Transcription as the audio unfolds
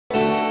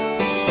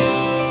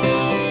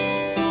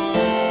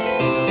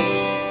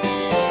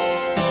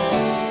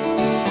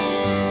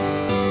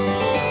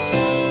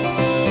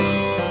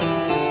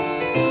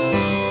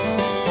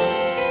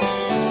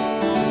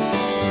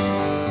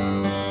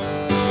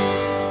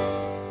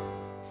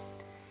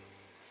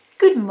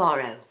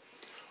Tomorrow.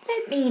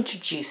 Let me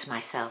introduce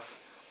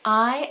myself.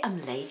 I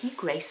am Lady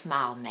Grace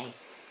Mildmay,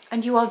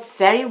 and you are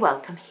very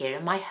welcome here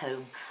in my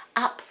home,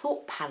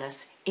 Apthorpe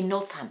Palace in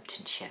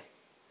Northamptonshire.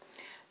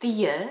 The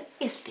year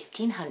is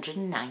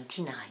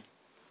 1599.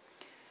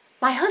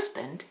 My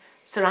husband,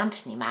 Sir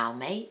Anthony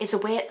Mildmay, is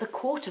away at the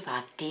court of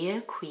our dear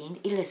Queen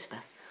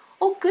Elizabeth,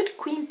 or good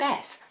Queen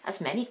Bess,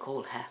 as many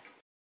call her.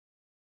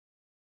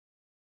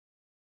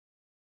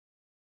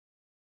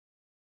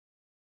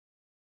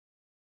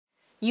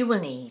 You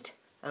will need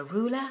a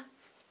ruler,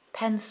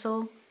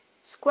 pencil,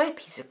 square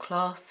piece of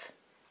cloth,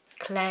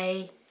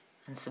 clay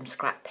and some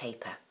scrap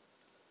paper.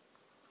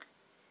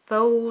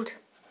 Fold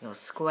your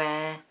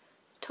square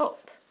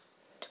top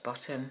to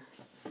bottom,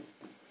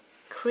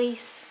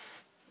 crease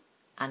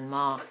and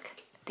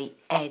mark the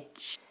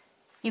edge.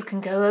 You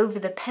can go over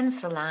the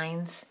pencil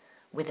lines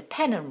with a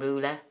pen and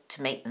ruler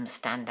to make them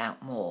stand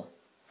out more.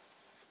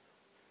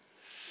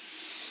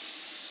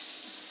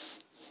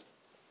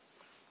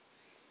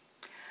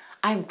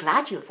 I am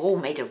glad you have all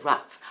made a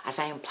ruff, as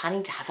I am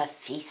planning to have a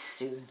feast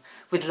soon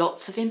with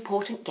lots of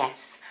important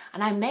guests,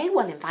 and I may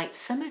well invite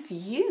some of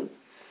you,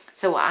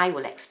 so I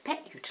will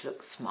expect you to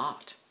look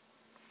smart.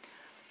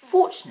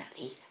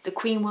 Fortunately, the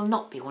Queen will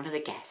not be one of the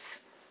guests.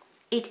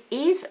 It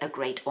is a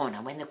great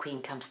honour when the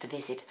Queen comes to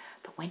visit,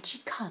 but when she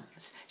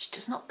comes, she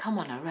does not come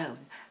on her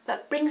own,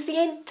 but brings the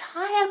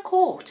entire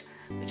court,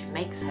 which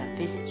makes her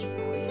visits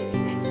really